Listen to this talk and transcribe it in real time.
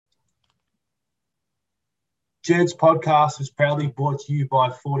Jed's podcast is proudly brought to you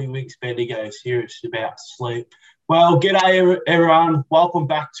by 40 Weeks Bendigo, serious about sleep. Well, g'day everyone. Welcome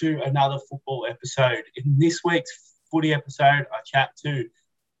back to another football episode. In this week's footy episode, I chat to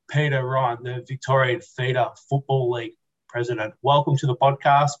Peter Ryan, the Victorian Feeder Football League president. Welcome to the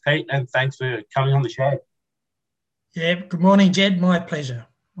podcast, Pete, and thanks for coming on the show. Yeah, good morning, Jed. My pleasure.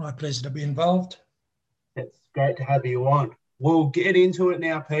 My pleasure to be involved. It's great to have you on. We'll get into it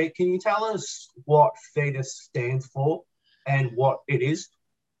now, Pete. Can you tell us what FEDA stands for and what it is?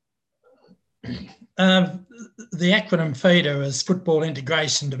 The acronym FEDA is Football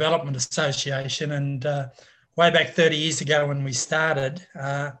Integration Development Association, and way back 30 years ago when we started,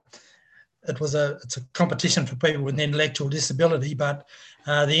 it's a competition for people with intellectual disability, but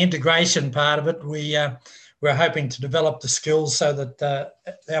the integration part of it, we're hoping to develop the skills so that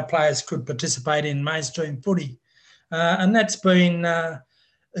our players could participate in mainstream footy. And that's been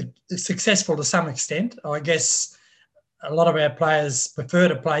successful to some extent. I guess a lot of our players prefer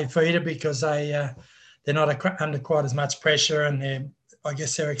to play feeder because they're not under quite as much pressure, and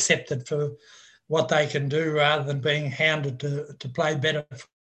they're accepted for what they can do rather than being hounded to play better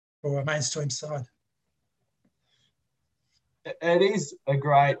for a mainstream side. It is a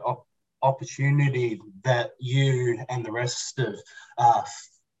great opportunity that you and the rest of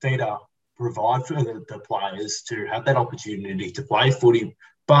FEDA provide for the players to have that opportunity to play footy.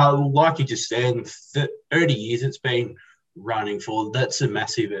 But like you just said, 30 years it's been running for. That's a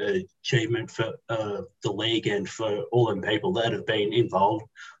massive achievement for the league and for all them people that have been involved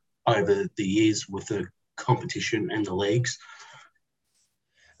over the years with the competition and the leagues.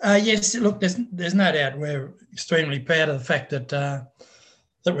 Yes, look, there's no doubt we're extremely proud of the fact that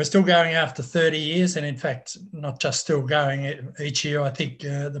we're still going after 30 years, and in fact, not just still going each year. I think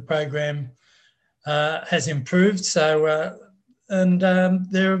the program has improved. So,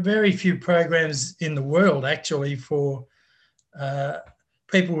 there are very few programs in the world actually for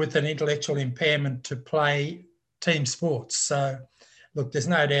people with an intellectual impairment to play team sports. So, look, there's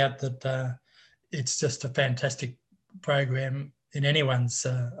no doubt that it's just a fantastic program in anyone's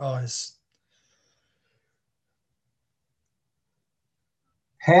eyes.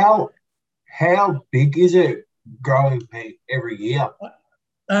 How big is it growing, Pete, every year?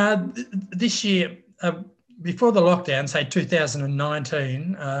 This year, before the lockdown, say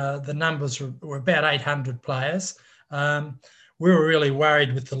 2019, the numbers were about 800 players. We were really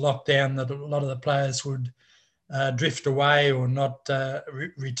worried with the lockdown that a lot of the players would drift away or not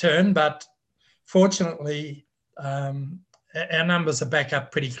return, but fortunately, our numbers are back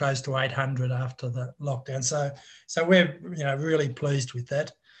up pretty close to 800 after the lockdown. So we're really pleased with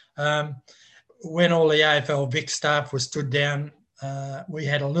that. When all the AFL Vic staff was stood down, we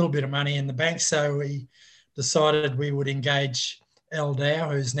had a little bit of money in the bank, so we decided we would engage Elle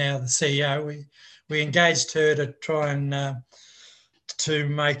Dow, who's now the CEO. We engaged her to try and to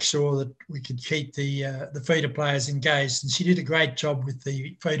make sure that we could keep the feeder players engaged, and she did a great job with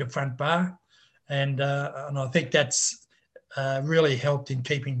the feeder front bar, and I think that's really helped in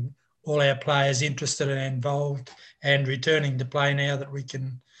keeping all our players interested and involved and returning to play now that we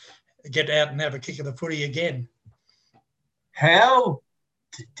can get out and have a kick of the footy again. How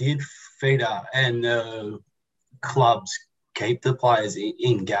did FEDA and clubs keep the players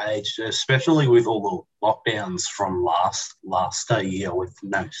engaged, especially with all the lockdowns from last year with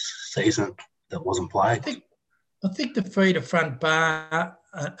no season that wasn't played? I think the feeder front bar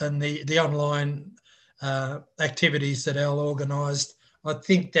and the online activities that Elle organised, I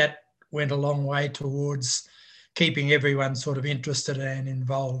think that went a long way towards keeping everyone sort of interested and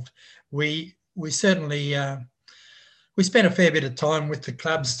involved. We certainly we spent a fair bit of time with the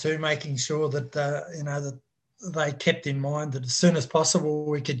clubs too, making sure that that they kept in mind that as soon as possible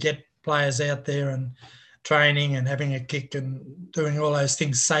we could get players out there and training and having a kick and doing all those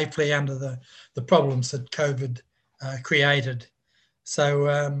things safely under the problems that COVID created.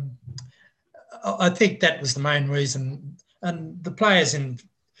 So I think that was the main reason, and the players in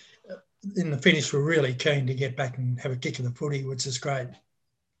the finish were really keen to get back and have a kick of the footy, which is great.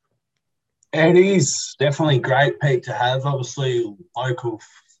 It is definitely great, Pete, to have obviously local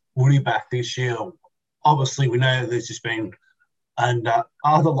footy back this year. Obviously, we know there's just been other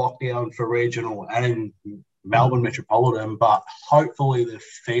lockdown for regional and Melbourne Metropolitan, but hopefully the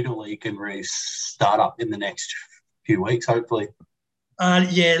Feeder League can really start up in the next few weeks, hopefully.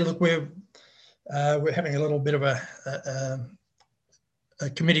 Look, we're having a little bit of a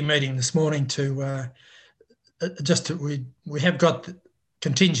committee meeting this morning to we have got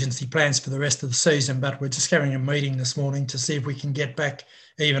contingency plans for the rest of the season, but we're just having a meeting this morning to see if we can get back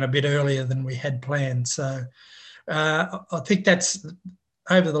even a bit earlier than we had planned. So I think that's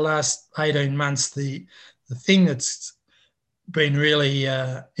over the last 18 months, the the thing that's been really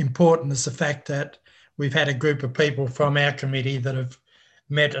important is the fact that we've had a group of people from our committee that have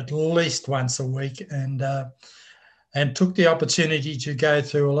met at least once a week and took the opportunity to go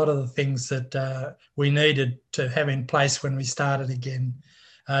through a lot of the things that we needed to have in place when we started again.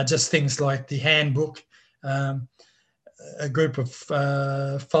 Just things like the handbook. A group of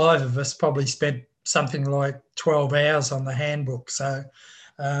 5 of us probably spent something like 12 hours on the handbook. So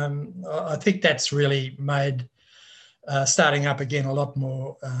I think that's really made starting up again a lot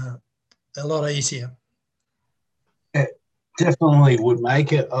easier. It definitely would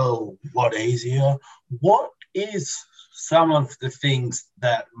make it a lot easier. What is some of the things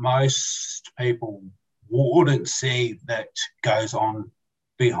that most people wouldn't see that goes on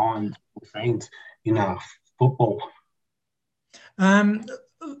behind the scenes in football?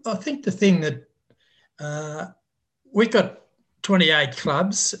 I think the thing that we've got 28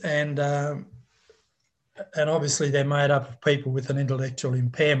 clubs, and obviously they're made up of people with an intellectual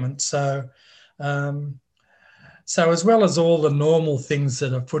impairment. So as well as all the normal things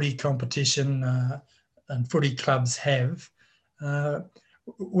that a footy competition and footy clubs have,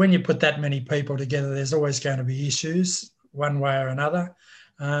 when you put that many people together, there's always going to be issues one way or another.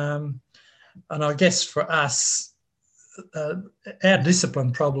 And I guess for us, our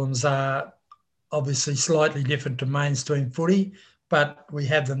discipline problems are obviously slightly different to mainstream footy, but we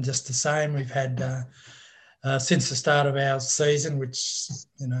have them just the same. We've had, since the start of our season, which,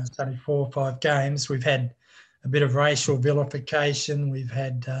 it's only 4 or 5 games, we've had a bit of racial vilification. We've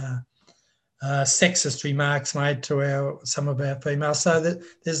had sexist remarks made to some of our females. So that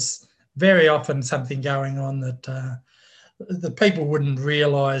there's very often something going on that the people wouldn't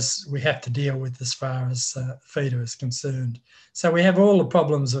realise we have to deal with as far as FIDA is concerned. So we have all the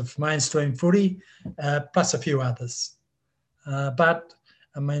problems of mainstream footy, plus a few others. But,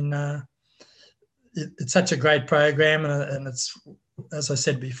 I mean, it's such a great program, and it's, as I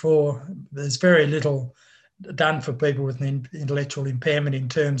said before, there's very little done for people with an intellectual impairment in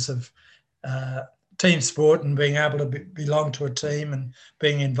terms of team sport and being able to belong to a team and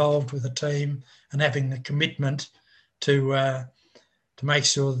being involved with a team and having the commitment to make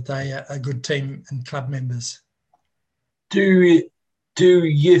sure that they are good team and club members. Do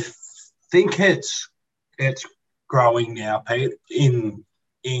you think it's growing now, Pete? In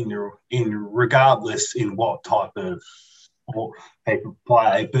regardless in what type of sport people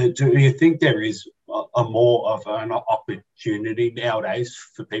play, but do you think there is a more of an opportunity nowadays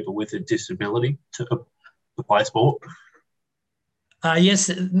for people with a disability to play sport? Yes,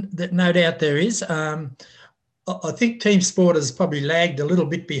 no doubt there is. I think team sport has probably lagged a little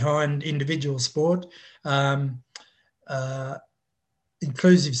bit behind individual sport.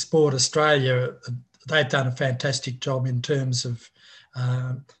 Inclusive Sport Australia, they've done a fantastic job in terms of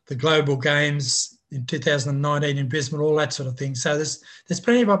the global games in 2019 in Brisbane, all that sort of thing. So there's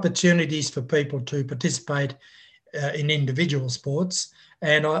plenty of opportunities for people to participate in individual sports.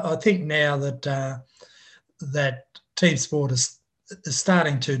 And I think now that that team sport is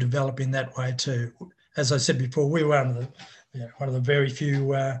starting to develop in that way too. As I said before, we were one of the very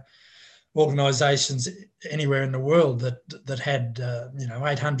few organisations anywhere in the world that had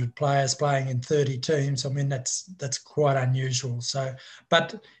 800 players playing in 30 teams. I mean, that's quite unusual. So,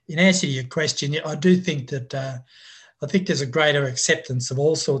 but in answer to your question, I do think that I think there's a greater acceptance of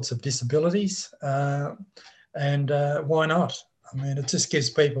all sorts of disabilities, and why not? I mean, it just gives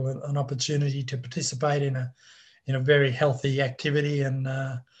people an opportunity to participate in a very healthy activity and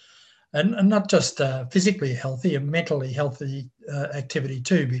not just physically healthy, and mentally healthy activity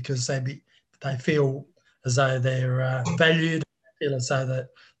too, because they feel as though they're valued, feel as though that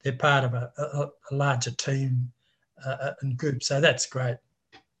they're part of a larger team and group. So that's great.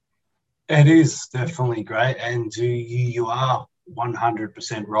 It is definitely great, and you are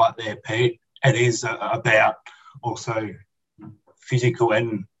 100% right there, Pete. It is about also physical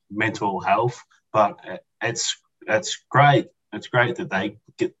and mental health, but it's great. It's great that they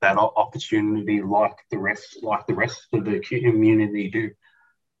get that opportunity like the rest of the community do.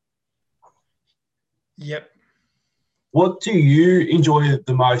 Yep. What do you enjoy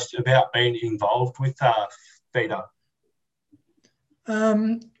the most about being involved with FIDA?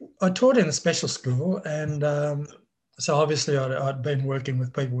 I taught in a special school, and so obviously I'd been working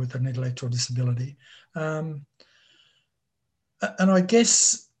with people with an intellectual disability. And I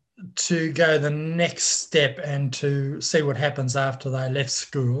guess to go the next step and to see what happens after they left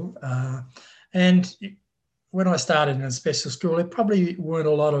school. And when I started in a special school, there probably weren't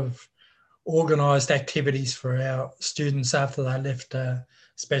a lot of organised activities for our students after they left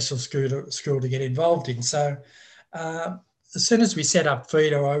special school to get involved in. So as soon as we set up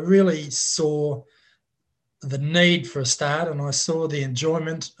FIDA, I really saw the need for a start, and I saw the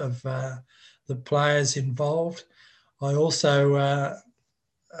enjoyment of the players involved. I also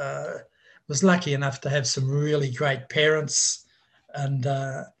was lucky enough to have some really great parents, and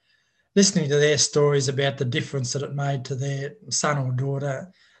listening to their stories about the difference that it made to their son or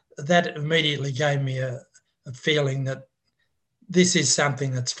daughter, that immediately gave me a feeling that this is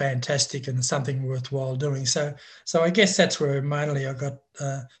something that's fantastic and something worthwhile doing. So I guess that's where mainly I got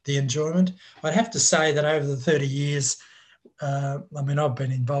the enjoyment. I'd have to say that over the 30 years, I mean, I've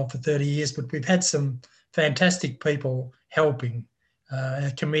been involved for 30 years, but we've had some fantastic people helping.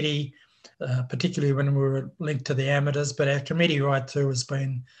 Our committee, particularly when we were linked to the amateurs, but our committee right through has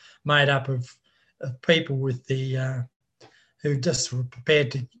been made up of people with the who just were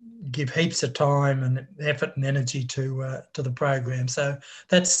prepared to give heaps of time and effort and energy to the program. So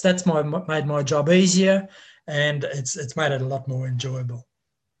that's made my job easier, and it's made it a lot more enjoyable.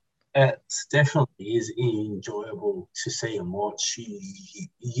 It definitely is enjoyable to see and watch.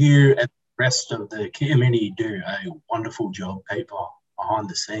 You and the rest of the committee do a wonderful job, people behind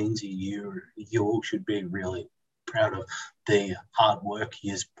the scenes. You all should be really proud of the hard work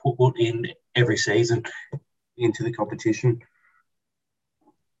you put in every season into the competition.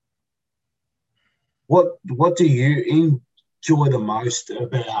 What do you enjoy the most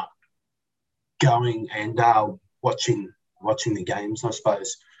about going and watching the games, I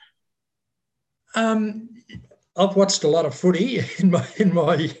suppose? I've watched a lot of footy in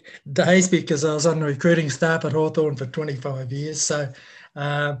my days because I was on the recruiting staff at Hawthorn for 25 years. So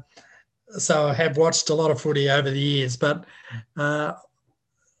I have watched a lot of footy over the years, but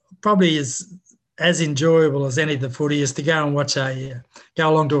probably as enjoyable as any of the footy is to go and go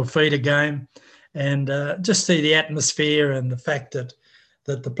along to a feeder game and just see the atmosphere and the fact that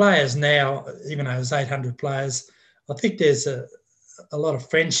the players now, even though there's 800 players, I think there's a lot of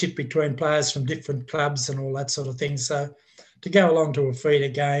friendship between players from different clubs and all that sort of thing. So to go along to a feeder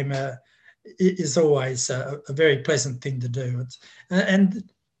game is always a very pleasant thing to do. And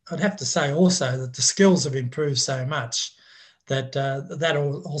I'd have to say also that the skills have improved so much that that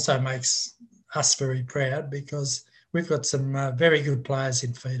also makes us very proud because we've got some very good players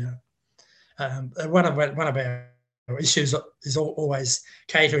in feeder. One of our issues is always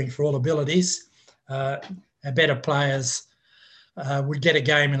catering for all abilities. Our better players would get a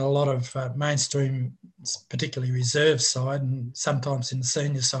game in a lot of mainstream, particularly reserve side, and sometimes in the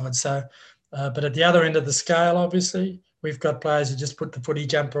senior side. So, but at the other end of the scale, obviously, we've got players who just put the footy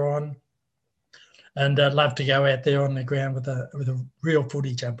jumper on, and love to go out there on the ground with a real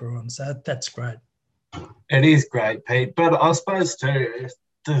footy jumper on. So that's great. It is great, Pete. But I suppose too,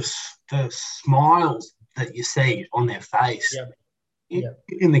 the smiles that you see on their face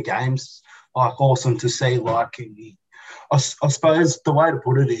in the games, like awesome to see. Like I suppose the way to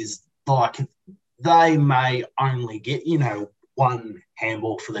put it is like they may only get one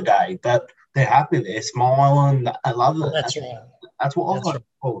handball for the day, but they're happy, they're smiling. I love it. That's right. That's what I'm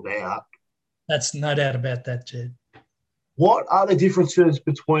all about. That's no doubt about that, Jed. What are the differences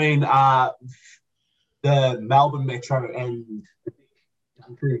between the Melbourne Metro and the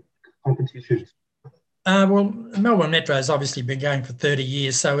country competitions? Well, Melbourne Metro has obviously been going for 30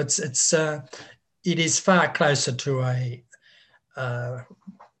 years, so it is far closer to a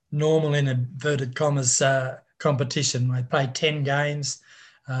normal, in inverted commas, competition. They play 10 games.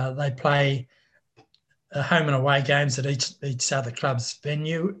 They play home and away games at each other club's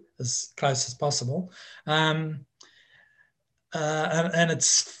venue as close as possible. And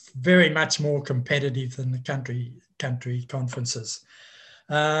it's very much more competitive than the country conferences.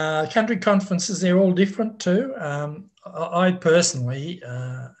 Country conferences, they're all different too. I personally,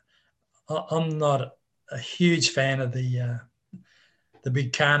 I'm not a huge fan of the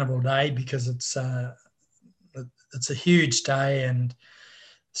big carnival day because it's a huge day and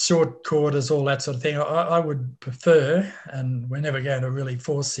short quarters, all that sort of thing. I would prefer, and we're never going to really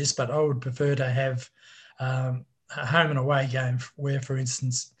force this, but I would prefer to have a home and away game where, for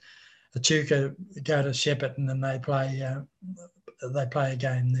instance, the Echuca go to Shepparton and they play a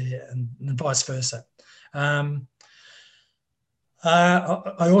game there, and vice versa. I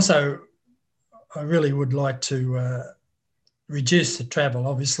really would like to reduce the travel.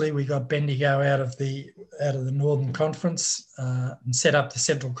 Obviously, we got Bendigo out of the Northern Conference and set up the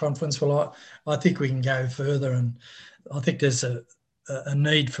Central Conference. Well, I think we can go further, and I think there's a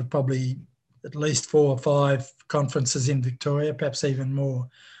need for probably at least 4 or 5 conferences in Victoria, perhaps even more.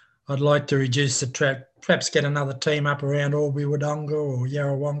 I'd like to reduce the travel, perhaps get another team up around Albury Wodonga or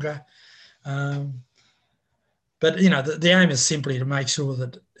Yarrawonga. But the aim is simply to make sure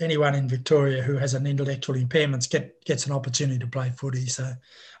that anyone in Victoria who has an intellectual impairment gets an opportunity to play footy. So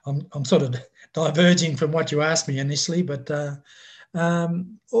I'm sort of diverging from what you asked me initially, but all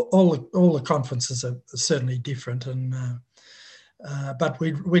the conferences are certainly different, and but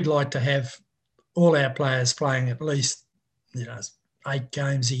we'd like to have all our players playing at least 8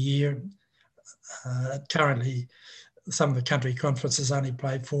 games a year. Currently, some of the country conferences only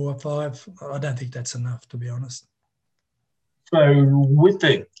play 4 or 5. I don't think that's enough, to be honest. So with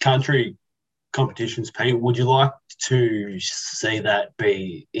the country competitions, Pete, would you like to see that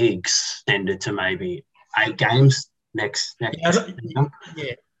be extended to maybe 8 games next season?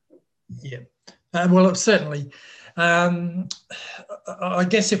 Yeah. Well, certainly. I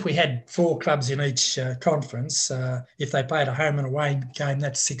guess if we had 4 clubs in each conference, if they played a home and away game,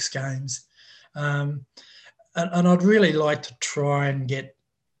 that's 6 games. And I'd really like to try and get,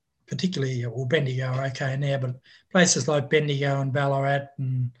 particularly, Bendigo are okay now, but places like Bendigo and Ballarat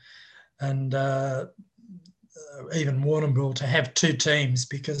and even Warrnambool to have 2 teams,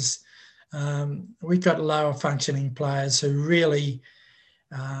 because we've got lower functioning players who really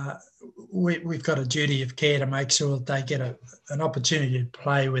we've got a duty of care to make sure that they get an opportunity to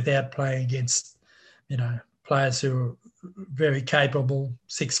play without playing against players who are very capable,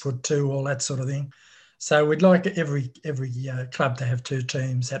 6'2", all that sort of thing. So we'd like every club to have 2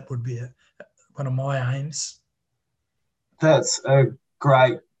 teams. That would be one of my aims. That's a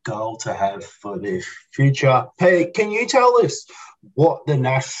great goal to have for the future. Hey, can you tell us what the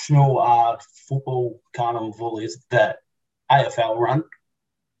National Football Carnival is that AFL run?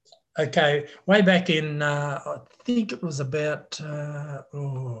 Okay, way back in, I think it was about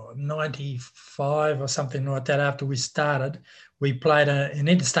 95 or something like that, after we started, we played an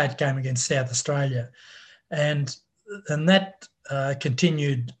interstate game against South Australia. And that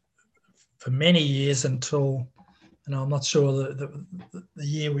continued for many years until, I'm not sure the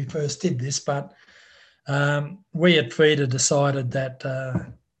year we first did this, but we at FIDA decided that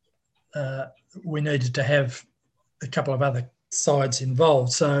we needed to have a couple of other sides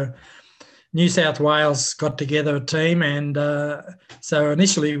involved. So New South Wales got together a team, and so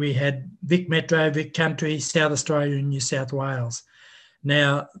initially we had Vic Metro, Vic Country, South Australia and New South Wales.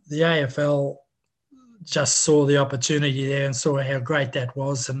 Now, the AFL just saw the opportunity there and saw how great that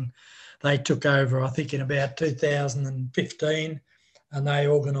was, and they took over, I think, in about 2015, and they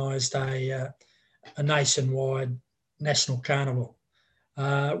organised a nationwide national carnival,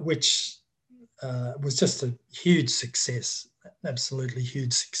 which was just a huge success, absolutely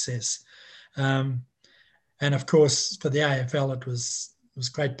huge success. And of course, for the AFL, it was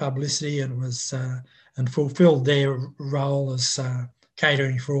great publicity, and was and fulfilled their role as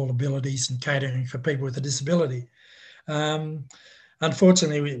catering for all abilities and catering for people with a disability.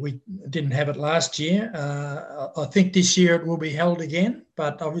 Unfortunately, we didn't have it last year. I think this year it will be held again,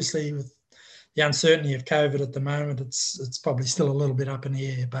 but obviously with the uncertainty of COVID at the moment, it's probably still a little bit up in the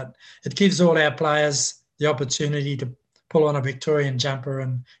air. But it gives all our players the opportunity to pull on a Victorian jumper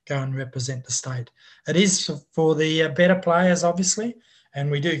and go and represent the state. It is for the better players, obviously, and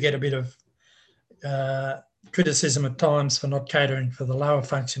we do get a bit of criticism at times for not catering for the lower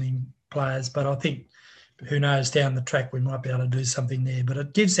functioning players, but I think, who knows, down the track we might be able to do something there. But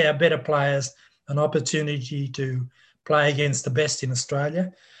it gives our better players an opportunity to play against the best in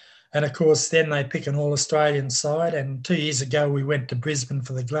Australia. And of course, then they pick an all-Australian side. And 2 years ago, we went to Brisbane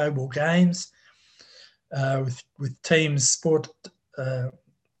for the Global Games with teams,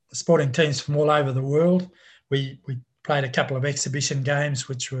 sporting teams from all over the world. We played a couple of exhibition games,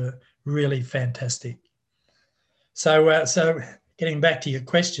 which were really fantastic. So getting back to your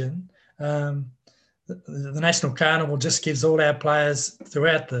question, the National Carnival just gives all our players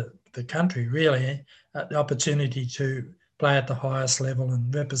throughout the country, really, the opportunity to play at the highest level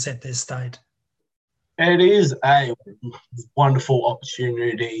and represent their state. It is a wonderful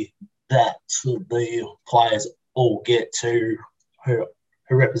opportunity that the players all get to who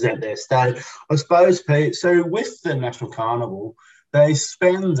represent their state. I suppose, Pete, so with the National Carnival, they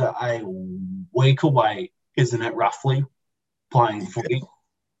spend a week away, isn't it, roughly, playing footy?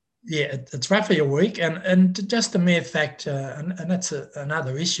 Yeah, it's roughly a week, and just the mere fact, and that's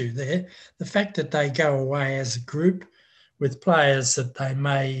another issue there, the fact that they go away as a group with players that they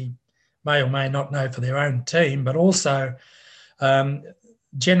may or may not know for their own team, but also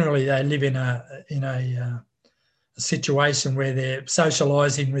generally they live in a situation where they're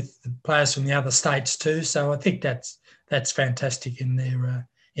socialising with the players from the other states too. So I think that's fantastic in their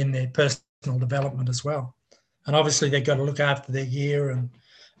personal development as well. And obviously they've got to look after their gear and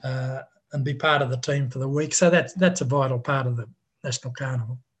be part of the team for the week. So that's a vital part of the National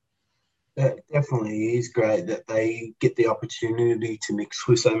Carnival. It definitely is great that they get the opportunity to mix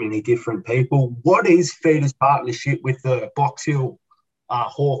with so many different people. What is FIDA's partnership with the Box Hill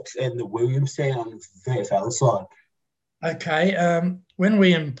Hawks and the Williamstown VFL side? Okay, when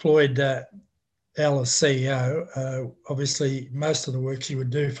we employed Al as CEO, obviously most of the work he would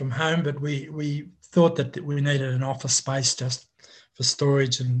do from home, but we thought that we needed an office space just for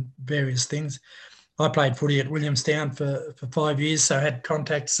storage and various things. I played footy at Williamstown for 5 years, so I had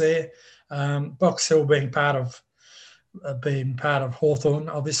contacts there. Box Hill being part of Hawthorn,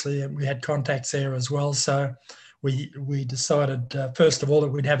 obviously we had contacts there as well. So we decided first of all that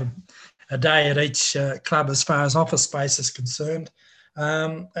we'd have a day at each club as far as office space is concerned,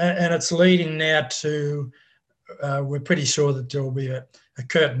 and it's leading now to we're pretty sure that there will be a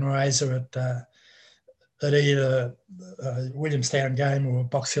curtain raiser at either Williamstown game or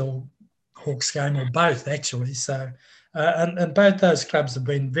Box Hill Hawks game, or both actually. So, and both those clubs have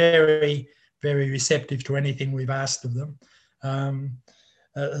been very, very receptive to anything we've asked of them.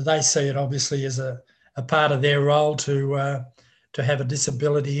 They see it obviously as a part of their role to have a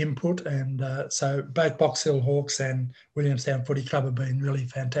disability input, and so both Box Hill Hawks and Williamstown Footy Club have been really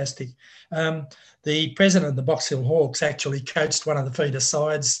fantastic. The president of the Box Hill Hawks actually coached one of the feeder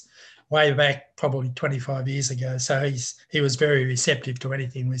sides way back, probably 25 years ago. So he was very receptive to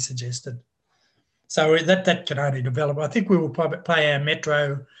anything we suggested. So that can only develop. I think we will probably play our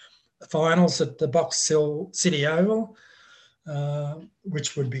Metro finals at the Box Hill City Oval,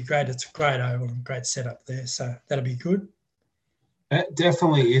 which would be great. It's a great oval and great setup there. So that'll be good. It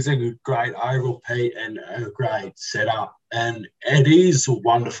definitely is a great oval, Pete, and a great setup. And it is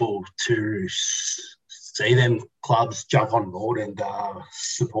wonderful to see them clubs jump on board and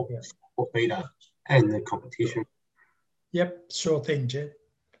support FIDA and the competition. Yep, sure thing, Jed.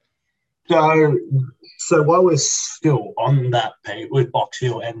 So while we're still on that, Pete, with Box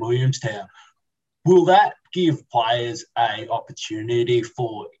Hill and Williamstown, will that give players an opportunity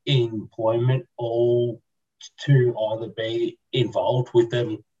for employment or to either be involved with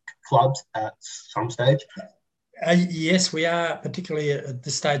them clubs at some stage? Yes, we are, particularly at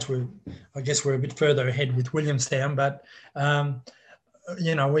this stage. I guess we're a bit further ahead with Williamstown, but we'd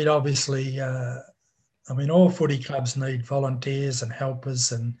obviously. All footy clubs need volunteers and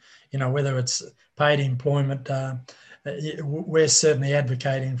helpers, and whether it's paid employment, we're certainly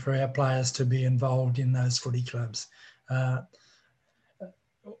advocating for our players to be involved in those footy clubs.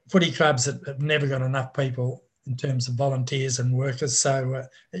 Footy clubs have never got enough people in terms of volunteers and workers, so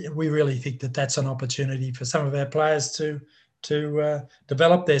we really think that that's an opportunity for some of our players to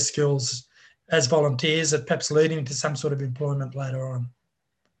develop their skills as volunteers, and perhaps leading to some sort of employment later on.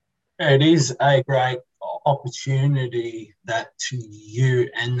 It is a great opportunity that you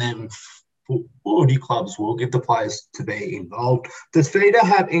and them footy clubs will give the players to be involved. Does FIDA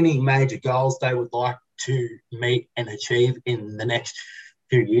have any major goals they would like to meet and achieve in the next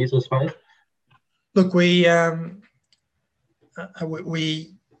few years, I suppose? Look, we have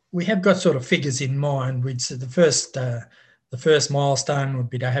got sort of figures in mind. We'd say the first milestone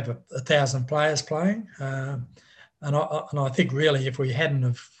would be to have 1,000 players playing, and I think really if we hadn't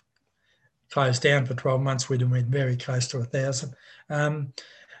have closed down for 12 months, we'd have been very close to 1,000.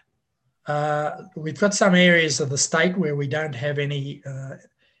 We've got some areas of the state where we don't have any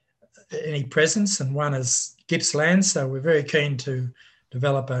presence, and one is Gippsland, so we're very keen to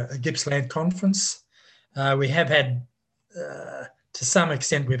develop a Gippsland conference. We have had, to some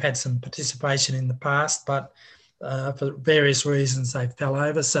extent, we've had some participation in the past, but for various reasons they fell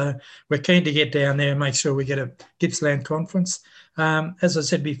over. So we're keen to get down there and make sure we get a Gippsland conference. As I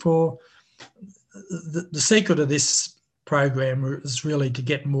said before, the secret of this program is really to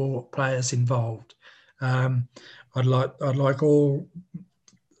get more players involved. I'd like all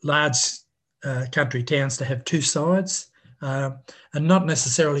large country towns to have two sides, and not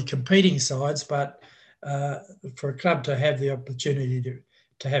necessarily competing sides, but for a club to have the opportunity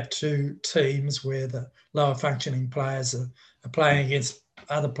to have two teams where the lower functioning players are playing against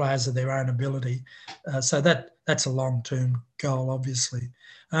other players of their own ability. So that's a long-term goal, obviously.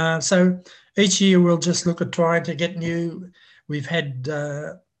 So each year we'll just look at trying to get new. We've had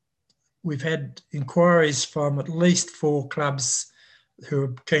inquiries from at least 4 clubs who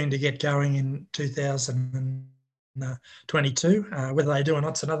are keen to get going in 2022. Whether they do or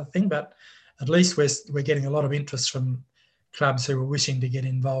not's another thing, but at least we're getting a lot of interest from clubs who are wishing to get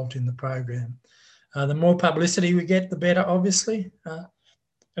involved in the program. The more publicity we get, the better, obviously,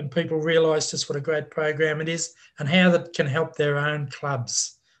 and people realise just what a great program it is and how that can help their own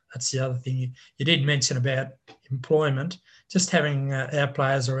clubs. That's the other thing. You did mention about employment, just having our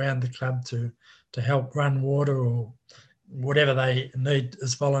players around the club to help run water or whatever they need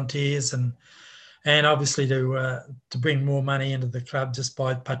as volunteers, and obviously to bring more money into the club just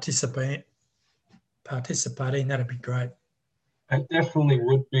by participating. That'd be great. It definitely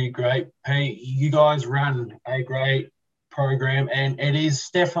would be great. Hey, you guys run a great program, and it is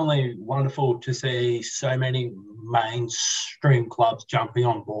definitely wonderful to see so many mainstream clubs jumping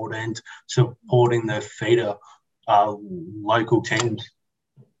on board and supporting the feeder local teams.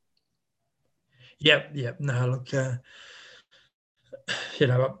 Yep. No, look,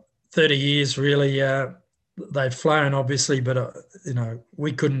 30 years really, they've flown obviously, but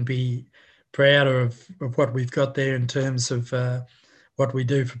we couldn't be prouder of what we've got there in terms of what we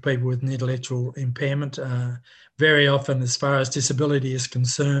do for people with an intellectual impairment. Very often, as far as disability is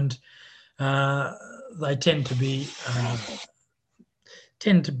concerned, they tend to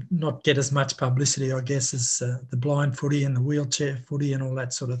not get as much publicity, I guess, as the blind footy and the wheelchair footy and all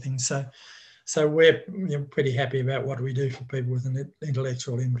that sort of thing. So we're pretty happy about what we do for people with an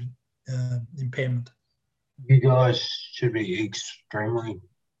intellectual impairment. You guys should be extremely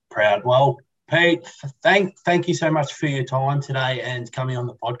proud. Well, Pete, thank you so much for your time today and coming on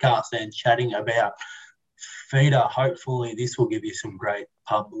the podcast and chatting about feeder. Hopefully this will give you some great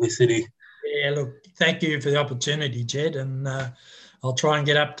publicity. Yeah, look, thank you for the opportunity, Jed, and I'll try and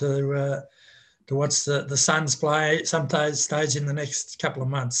get up to watch the Suns play stage in the next couple of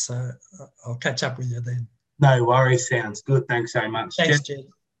months. So I'll catch up with you then. No worries. Sounds good. Thanks so much, Thanks, Jed.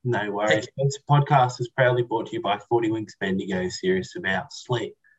 No worries. This podcast is proudly brought to you by 40 Winks Bendigo, serious about sleep.